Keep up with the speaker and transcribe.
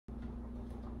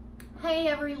Hey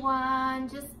everyone,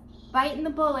 just biting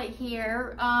the bullet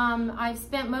here. I've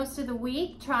spent most of the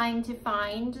week trying to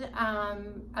find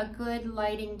a good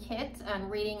lighting kit and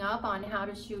reading up on how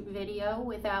to shoot video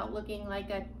without looking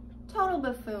like a total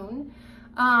buffoon.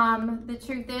 The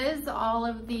truth is, all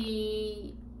of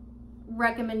the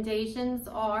recommendations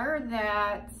are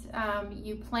that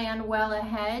you plan well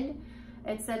ahead,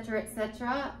 etc.,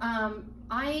 etc.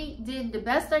 I did the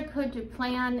best I could to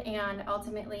plan, and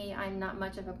ultimately I'm not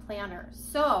much of a planner.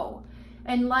 So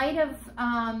in light of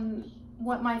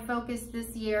what my focus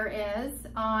this year is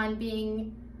on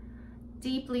being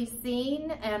deeply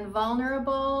seen and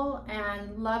vulnerable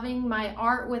and loving my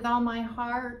art with all my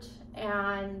heart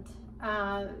and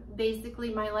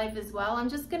basically my life as well, I'm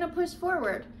just gonna push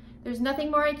forward. There's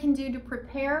nothing more I can do to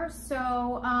prepare,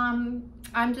 so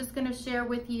I'm just gonna share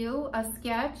with you a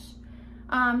sketch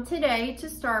today to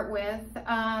start with.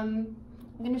 I'm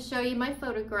gonna show you my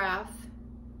photograph.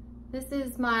 This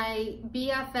is my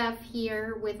BFF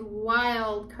here with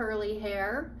wild curly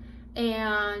hair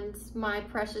and my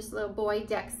precious little boy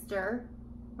Dexter,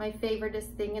 my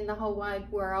favoriteest thing in the whole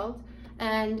wide world.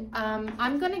 And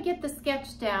I'm gonna get the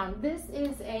sketch down. This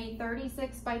is a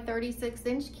 36 by 36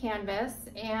 inch canvas,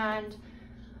 and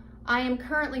I am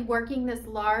currently working this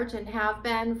large and have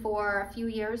been for a few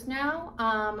years now.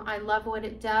 I love what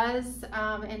it does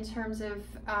in terms of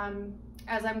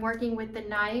as I'm working with the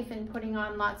knife and putting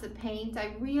on lots of paint,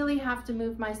 I really have to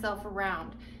move myself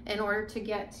around in order to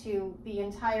get to the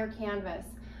entire canvas.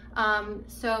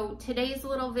 So today's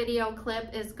little video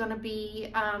clip is going to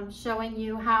be showing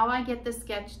you how I get the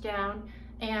sketch down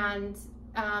and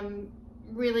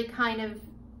really kind of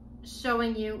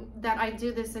showing you that I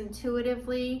do this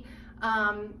intuitively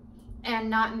and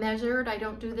not measured. I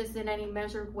don't do this in any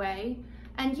measured way.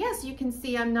 And yes, you can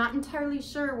see I'm not entirely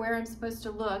sure where I'm supposed to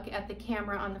look at the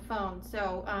camera on the phone.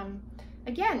 So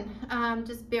again,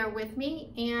 just bear with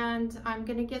me and I'm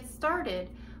gonna get started.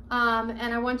 And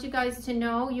I want you guys to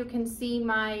know you can see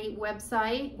my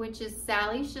website, which is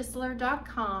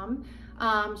sallyschissler.com.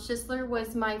 Schissler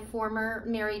was my former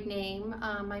married name.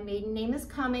 My maiden name is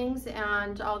Cummings,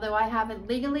 and although I haven't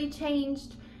legally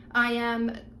changed, I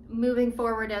am moving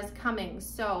forward as Cummings.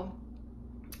 So,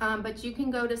 but you can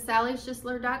go to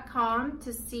sallyschissler.com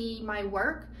to see my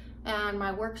work and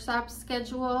my workshop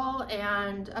schedule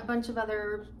and a bunch of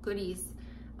other goodies.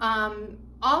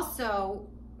 Also,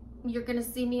 you're gonna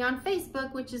see me on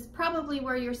Facebook, which is probably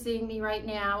where you're seeing me right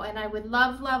now. And I would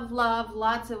love, love, love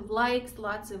lots of likes,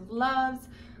 lots of loves,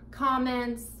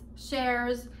 comments,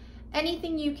 shares,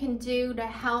 anything you can do to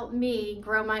help me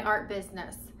grow my art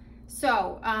business.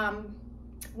 So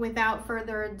without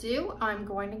further ado, I'm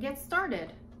going to get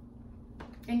started.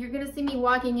 And you're gonna see me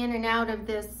walking in and out of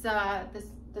this,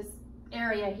 this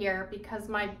area here because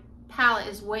my palette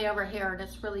is way over here and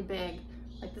it's really big,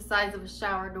 like the size of a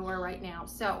shower door right now.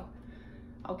 So,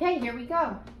 okay, here we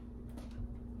go.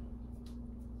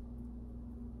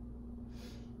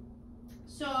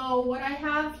 So what I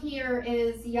have here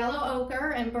is yellow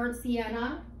ochre and burnt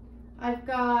sienna. I've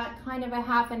got kind of a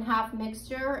half and half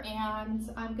mixture, and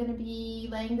I'm gonna be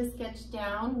laying the sketch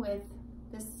down with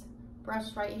this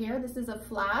brush right here. This is a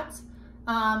flat.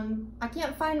 I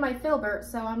can't find my filbert,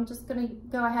 so I'm just gonna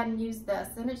go ahead and use this,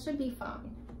 and it should be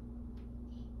fine.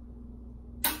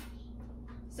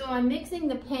 So I'm mixing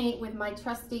the paint with my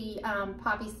trusty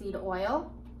poppy seed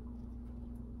oil,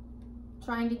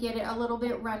 trying to get it a little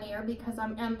bit runnier because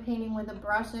I'm painting with a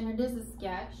brush and it is a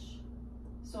sketch.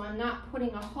 So I'm not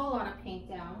putting a whole lot of paint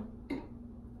down.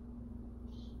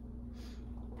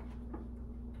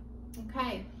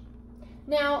 Okay.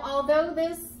 Now, although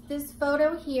this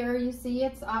photo here, you see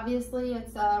it's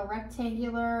a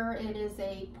rectangular, it is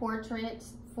a portrait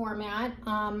format.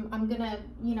 I'm gonna,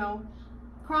 you know,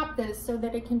 crop this so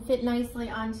that it can fit nicely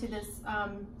onto this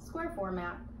square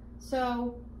format.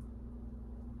 So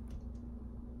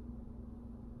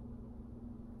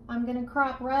I'm gonna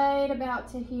crop right about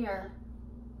to here.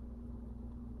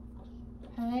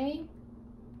 Okay,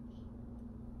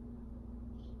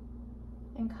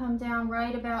 and come down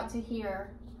right about to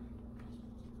here.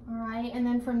 All right, and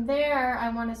then from there I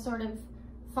want to sort of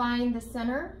find the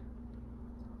center.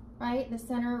 Right, the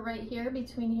center right here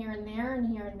between here and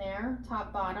there,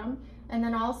 top, bottom. And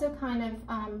then also kind of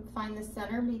find the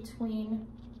center between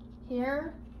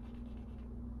here,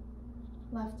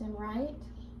 left and right.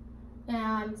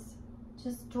 And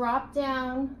just drop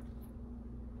down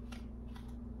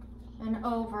and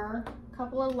over a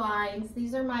couple of lines.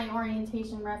 These are my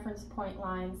orientation reference point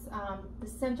lines. The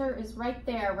center is right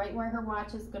there, right where her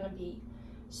watch is gonna be.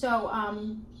 So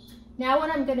now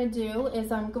what I'm gonna do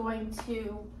is I'm going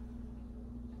to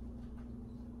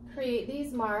create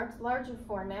these marks, larger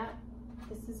format.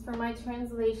 This is for my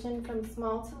translation from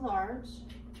small to large.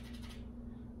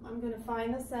 I'm going to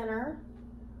find the center.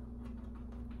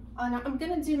 And I'm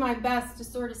going to do my best to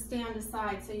sort of stand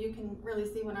aside so you can really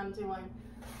see what I'm doing.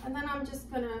 And then I'm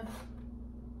just going to,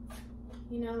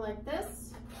 you know, like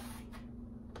this.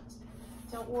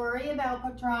 Don't worry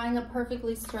about drawing a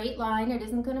perfectly straight line. It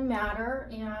isn't going to matter.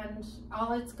 And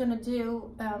all it's going to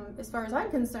do, as far as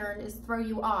I'm concerned, is throw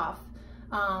you off.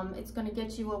 It's going to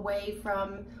get you away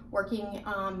from working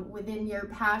within your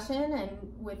passion and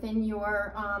within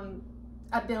your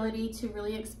ability to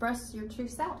really express your true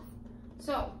self.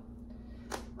 So,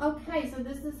 okay, so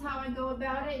this is how I go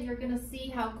about it. You're going to see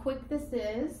how quick this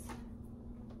is.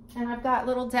 And I've got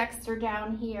little Dexter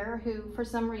down here who, for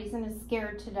some reason, is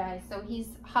scared today. So he's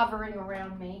hovering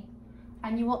around me.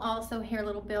 And you will also hear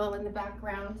little Bill in the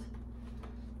background,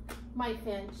 my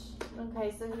Finch.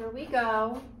 Okay, so here we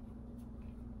go.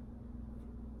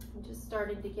 I'm just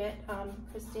starting to get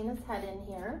Christina's head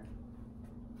in here.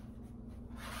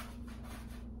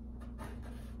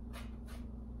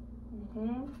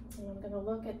 And I'm going to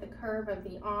look at the curve of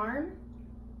the arm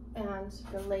and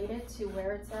relate it to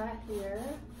where it's at here.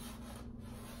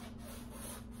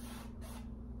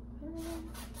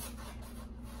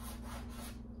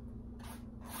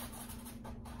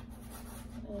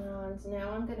 And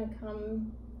now I'm going to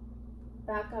come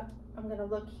back up. I'm going to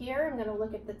look here. I'm going to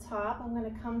look at the top. I'm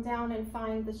going to come down and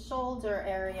find the shoulder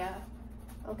area,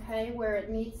 okay, where it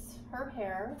meets her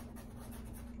hair.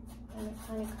 And it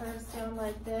kind of curves down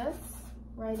like this,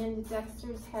 right into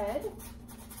Dexter's head.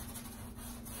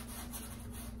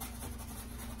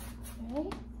 Okay,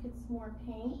 get some more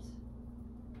paint.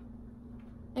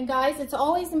 And guys, it's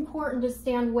always important to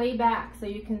stand way back so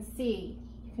you can see.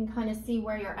 You can kind of see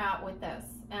where you're at with this.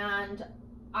 And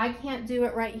I can't do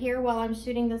it right here while I'm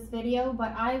shooting this video,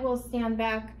 but I will stand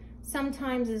back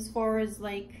sometimes as far as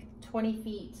like 20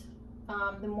 feet.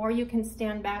 The more you can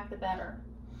stand back, the better.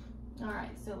 All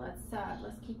right, so let's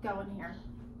keep going here.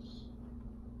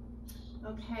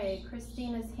 Okay,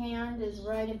 Christina's hand is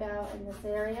right about in this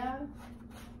area.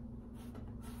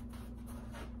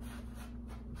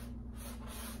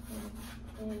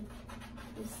 And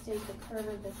just take the curve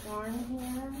of this arm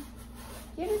here.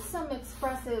 Give it some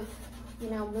expressive, you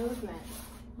know, movement.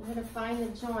 You're going to find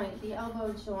the joint, the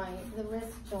elbow joint, the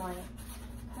wrist joint,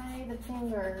 okay, the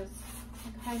fingers.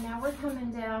 Okay, now we're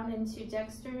coming down into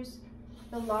Dexter's,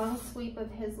 the long sweep of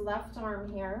his left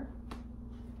arm here.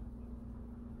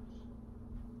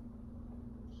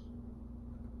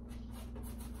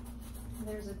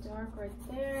 There's a dark right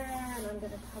there, and I'm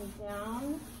going to come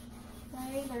down.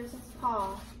 Okay, there's his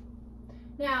paw.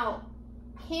 Now,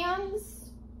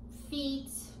 hands, feet,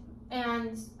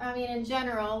 and I mean in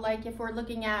general, like if we're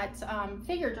looking at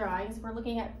figure drawings, if we're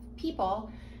looking at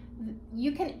people,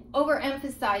 you can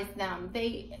overemphasize them.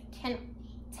 They can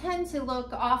tend to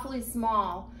look awfully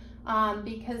small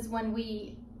because when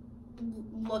we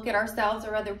look at ourselves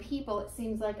or other people, it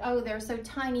seems like, oh, they're so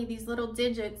tiny, these little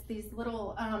digits, these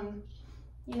little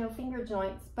you know, finger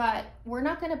joints. But we're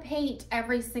not going to paint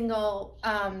every single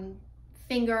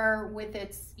finger with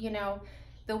its, you know,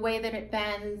 the way that it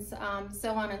bends,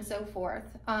 so on and so forth.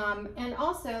 And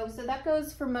also, so that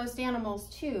goes for most animals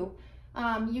too.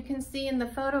 You can see in the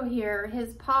photo here,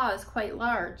 his paw is quite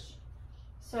large.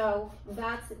 So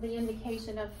that's the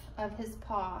indication of his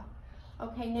paw.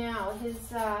 Okay, now his,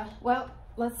 well,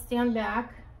 let's stand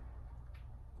back.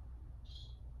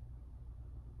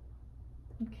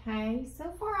 Okay,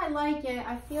 so far I like it.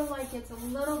 I feel like it's a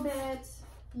little bit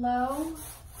low.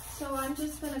 So I'm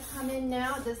just gonna come in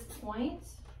now at this point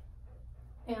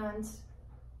and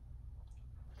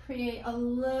create a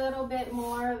little bit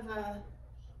more of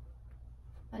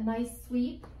a nice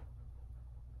sweep.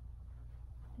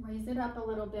 Raise it up a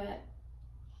little bit.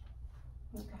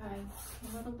 Okay,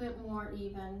 a little bit more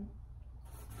even.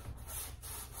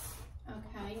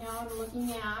 Okay, now I'm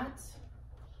looking at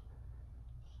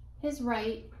his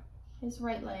right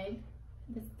leg.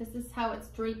 This is how it's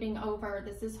draping over.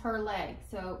 This is her leg.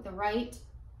 So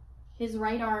his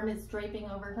right arm is draping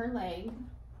over her leg.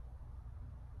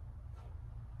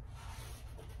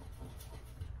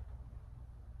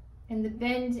 And the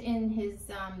bend in his,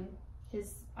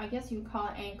 I guess you'd call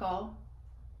it ankle.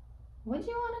 Would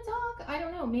you want to talk? I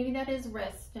don't know. Maybe that is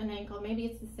wrist and ankle. Maybe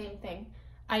it's the same thing.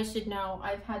 I should know.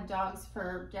 I've had dogs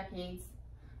for decades.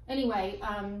 Anyway,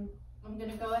 I'm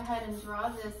going to go ahead and draw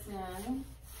this in.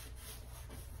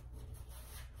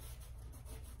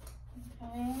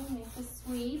 Okay, make the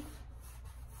sweep.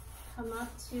 Come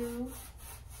up to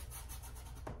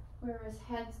where his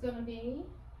head's going to be.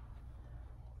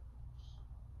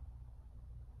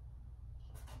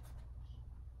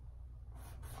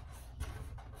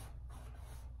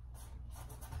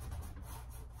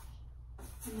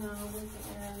 this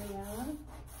area.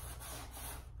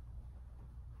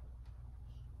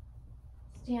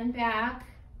 Stand back.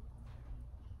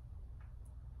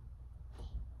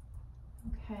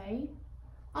 Okay.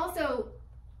 Also,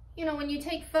 you know, when you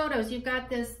take photos, you've got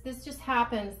this just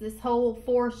happens, this whole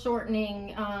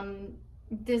foreshortening,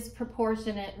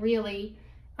 disproportionate, really.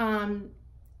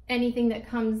 Anything that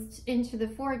comes into the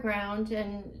foreground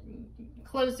and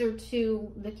closer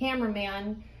to the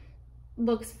cameraman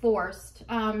looks forced.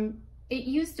 It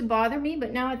used to bother me,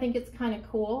 but now I think it's kind of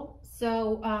cool.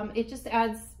 So it just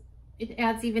adds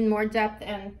even more depth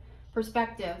and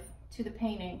perspective to the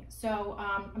painting. So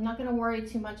I'm not going to worry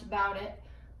too much about it.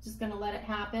 Just going to let it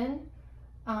happen.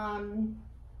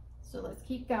 So let's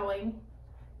keep going.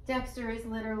 Dexter is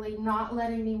literally not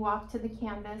letting me walk to the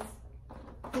canvas.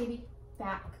 Baby,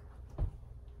 back.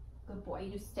 Good boy,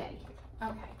 you stay.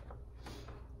 Okay.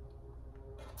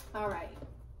 All right.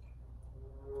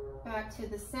 Back to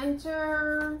the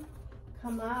center.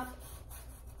 Come up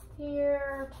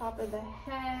here, top of the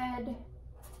head.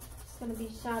 It's going to be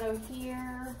shadow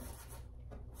here.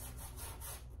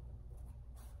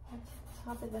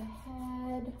 Top of the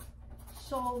head,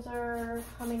 shoulder,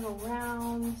 coming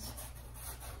around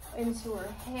into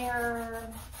her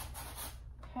hair.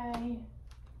 Okay,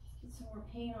 get some more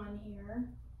paint on here.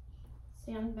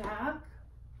 Stand back.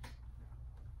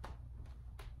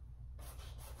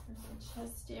 There's the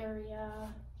chest area.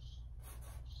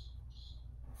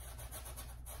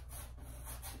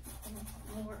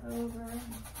 More over.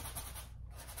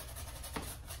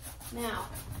 Now,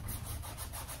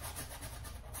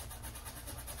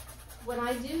 when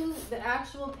I do the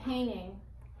actual painting,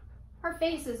 her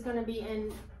face is going to be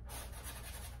in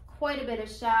quite a bit of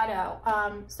shadow.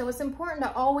 So it's important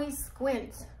to always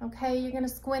squint, okay? You're going to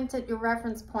squint at your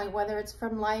reference point, whether it's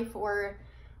from life or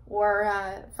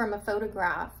from a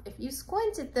photograph. If you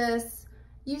squint at this,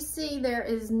 you see there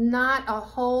is not a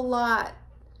whole lot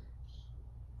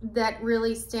that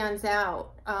really stands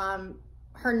out.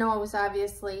 Her nose,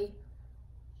 obviously,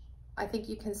 I think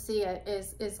you can see it,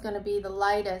 is going to be the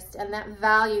lightest, and that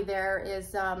value there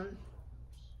is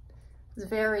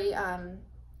very,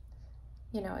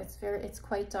 you know, it's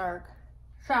quite dark.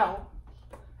 So,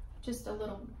 just a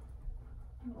little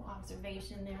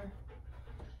observation there.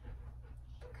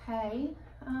 Okay,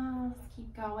 let's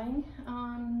keep going.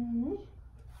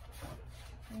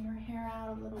 Bring her hair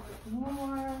out a little bit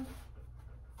more.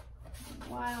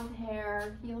 Wild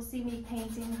hair. You'll see me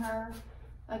painting her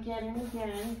again and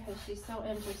again because she's so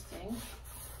interesting.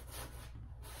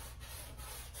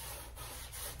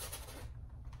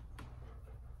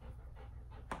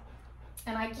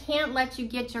 And I can't let you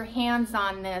get your hands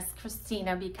on this,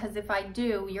 Christina, because if I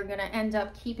do, you're going to end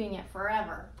up keeping it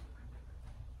forever.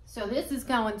 So this is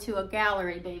going to a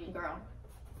gallery, baby girl.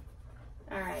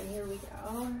 All right, here we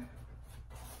go.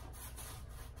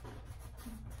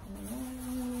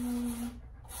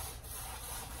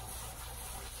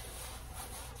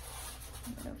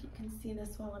 I don't know if you can see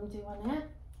this while I'm doing it.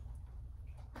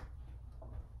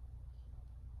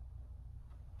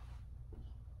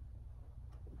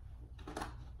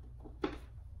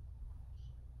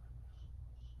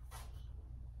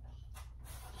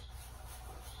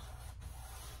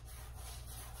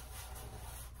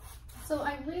 So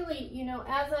I really, you know,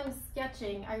 as I'm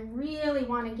sketching, I really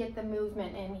want to get the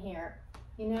movement in here.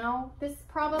 You know, this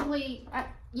probably,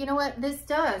 you know what, this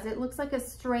does. It looks like a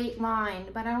straight line,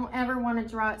 but I don't ever want to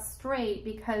draw it straight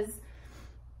because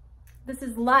this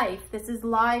is life. This is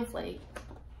lively.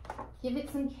 Give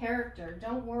it some character.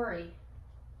 Don't worry.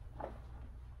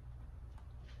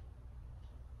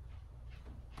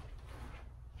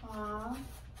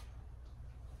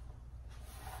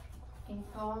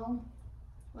 Ankle.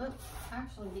 Whoops,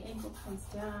 actually the ankle comes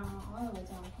down all the way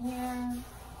down here.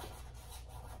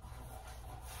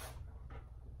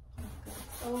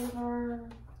 Over.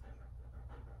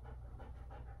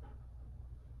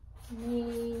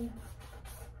 Knee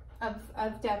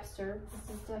of Dexter.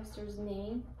 This is Dexter's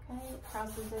knee. Okay, it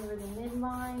crosses over the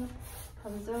midline,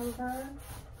 comes over.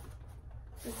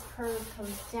 This curve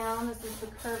comes down. This is the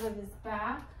curve of his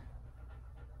back.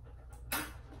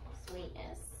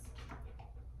 Sweetness.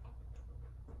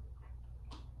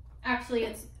 Actually,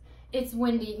 it's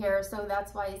windy here, so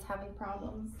that's why he's having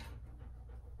problems.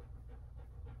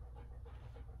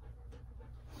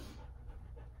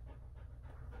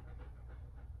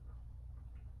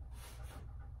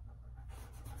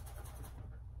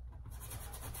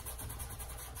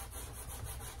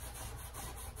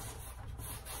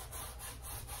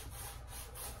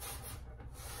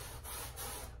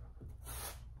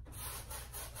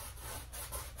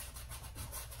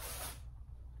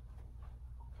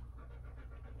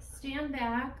 stand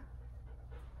back.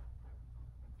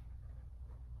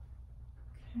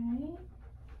 Okay.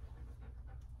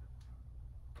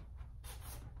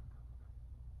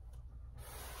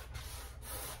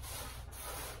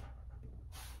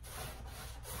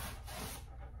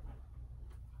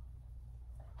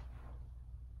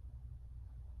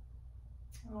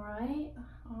 All right,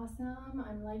 awesome.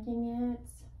 I'm liking it.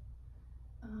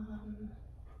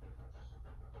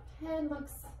 Head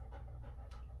looks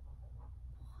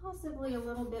possibly a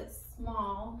little bit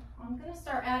small. I'm gonna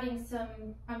start adding some,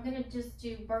 I'm gonna just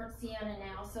do burnt sienna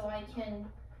now so I can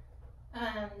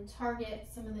target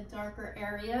some of the darker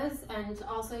areas and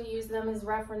also use them as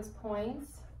reference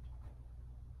points.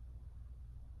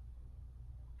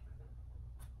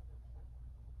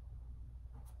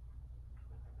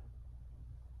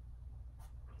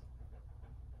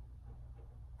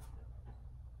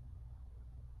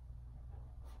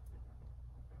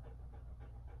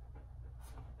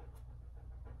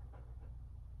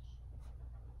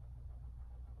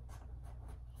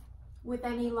 With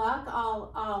any luck,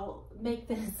 I'll make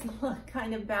this look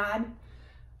kind of bad.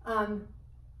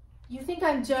 You think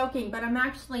I'm joking, but I'm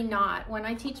actually not. When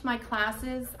I teach my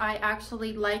classes, I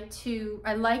actually like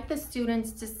the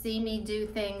students to see me do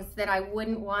things that I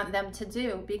wouldn't want them to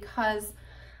do, because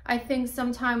I think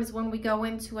sometimes when we go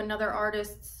into another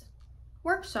artist's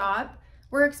workshop,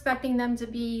 we're expecting them to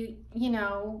be, you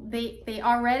know, they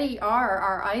already are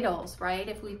our idols, right?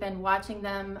 If we've been watching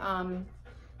them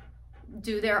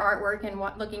do their artwork and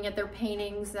looking at their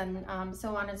paintings and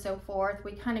so on and so forth,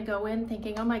 we kind of go in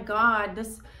thinking, oh my God,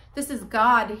 this is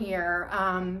God here.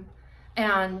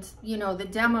 And you know, the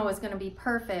demo is going to be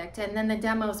perfect. And then the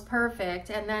demo's perfect.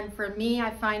 And then for me,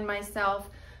 I find myself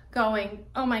going,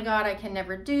 oh my God, I can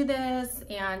never do this.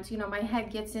 And you know, my head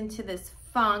gets into this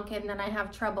funk and then I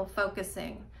have trouble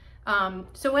focusing.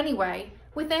 So anyway,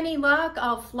 with any luck,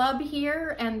 I'll flub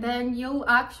here and then you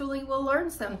actually will learn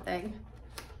something.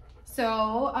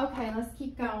 So, okay, let's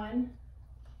keep going.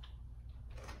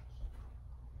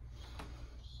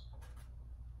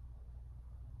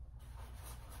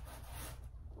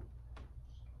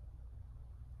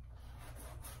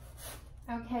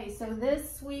 Okay, so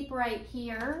this sweep right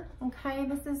here, okay,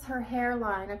 this is her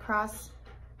hairline across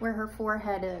where her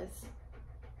forehead is.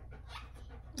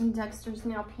 And Dexter's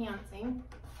now panting.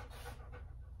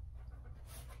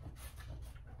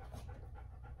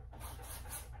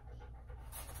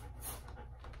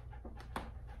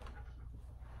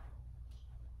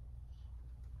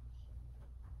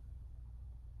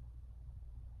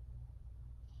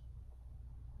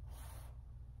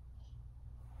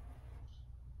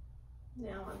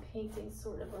 Now I'm painting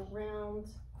sort of around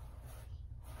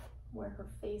where her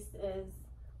face is.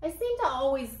 I seem to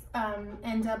always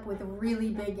end up with really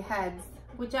big heads,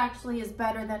 which actually is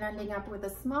better than ending up with a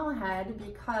small head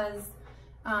because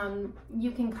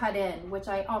you can cut in, which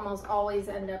I almost always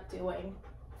end up doing.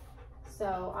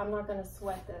 So I'm not going to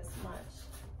sweat this much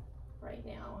right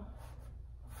now.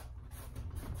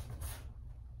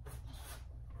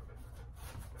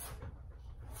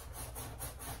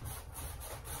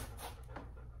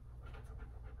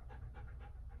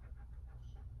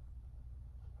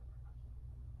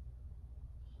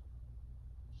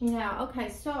 Yeah, okay,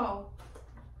 so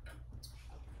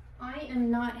I am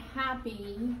not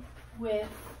happy with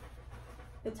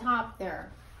the top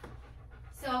there.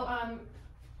 So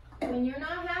when you're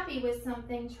not happy with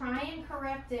something, try and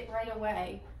correct it right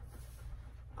away.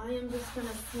 I am just gonna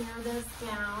smear this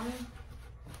down.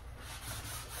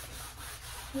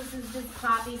 This is just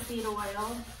poppy seed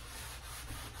oil.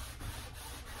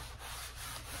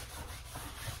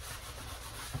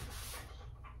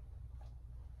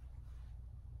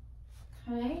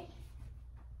 Okay,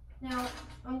 now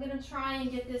I'm gonna try and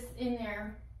get this in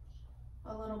there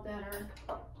a little better,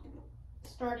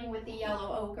 starting with the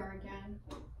yellow ochre again.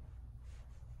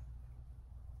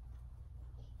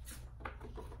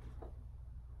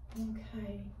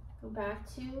 Okay, go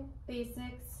back to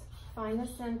basics, find the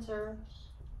center,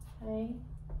 okay,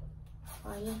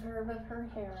 find the curve of her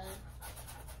hair,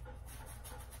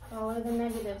 follow the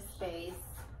negative space.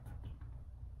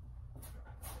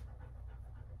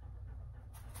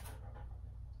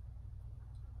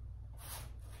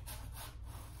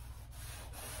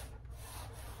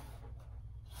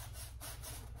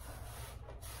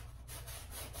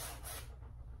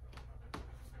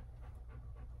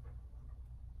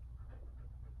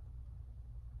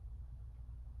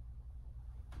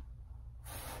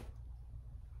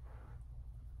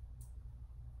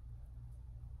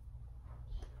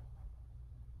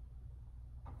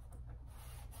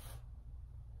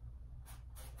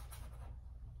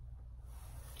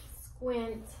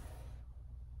 Squint.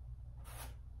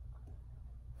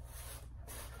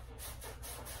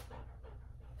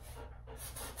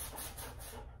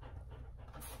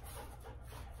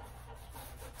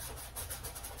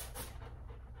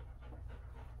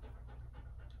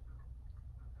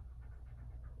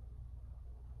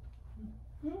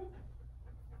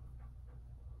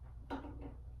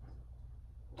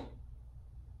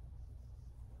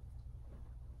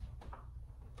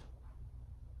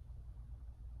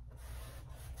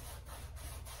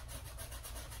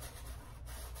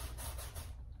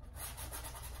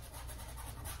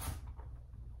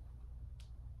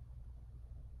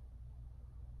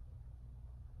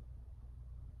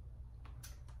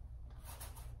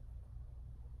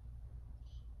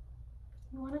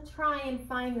 You want to try and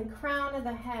find the crown of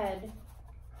the head,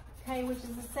 okay, which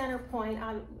is the center point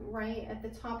right at the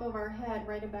top of our head,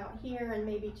 right about here, and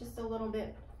maybe just a little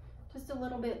bit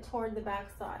toward the back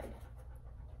side.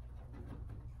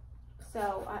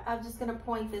 So I'm just going to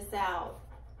point this out.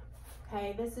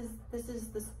 Okay, this is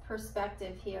this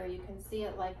perspective here. You can see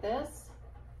it like this.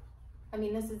 I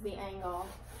mean, this is the angle.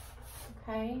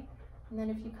 Okay, and then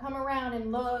if you come around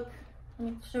and look, let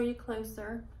me show you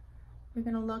closer. You're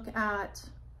going to look at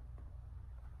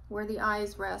where the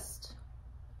eyes rest.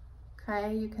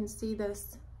 Okay, you can see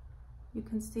this. You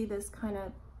can see this kind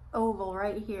of oval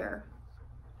right here.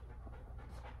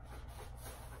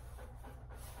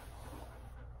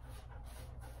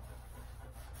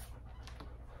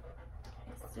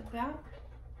 Sit back.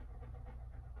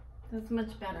 That's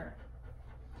much better.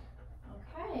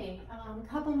 Okay, a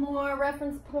couple more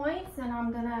reference points and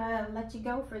I'm gonna let you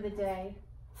go for the day.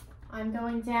 I'm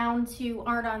going down to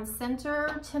Art on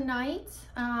Center tonight.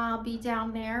 I'll be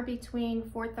down there between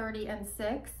 4:30 and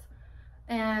 6.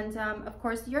 And of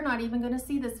course, you're not even gonna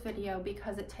see this video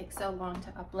because it takes so long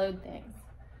to upload things.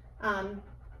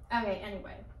 Okay,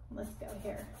 anyway, let's go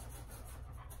here.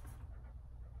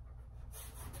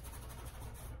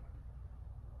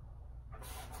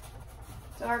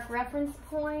 Dark reference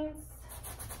points.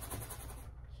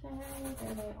 Okay,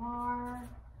 there they are.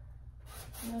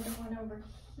 Another one over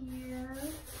here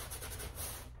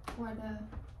for the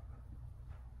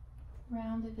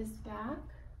round of his back.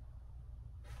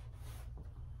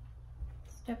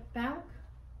 Step back.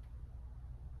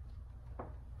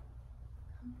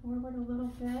 Come forward a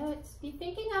little bit. Be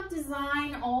thinking of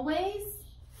design always.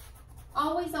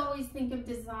 Always think of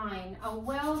design. A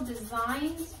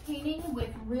well-designed painting with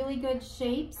really good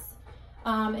shapes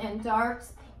and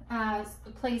darks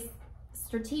placed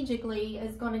strategically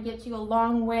is going to get you a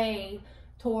long way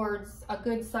towards a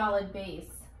good solid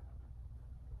base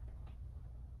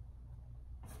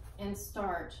and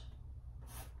start.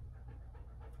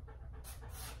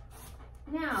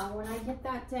 Now, when I get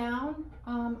that down,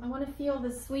 I want to feel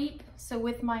the sweep. So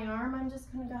with my arm, I'm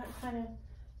just going to kind of,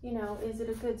 you know, is it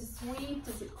a good sweep?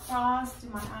 Does it cross?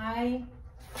 Does my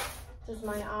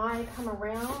eye come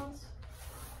around?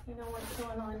 You know what's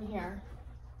going on here.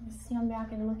 Let me stand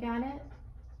back and look at it.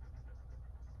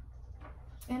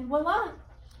 And voila,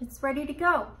 it's ready to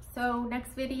go. So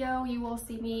next video, you will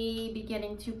see me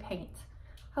beginning to paint.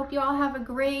 Hope you all have a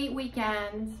great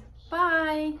weekend.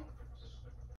 Bye.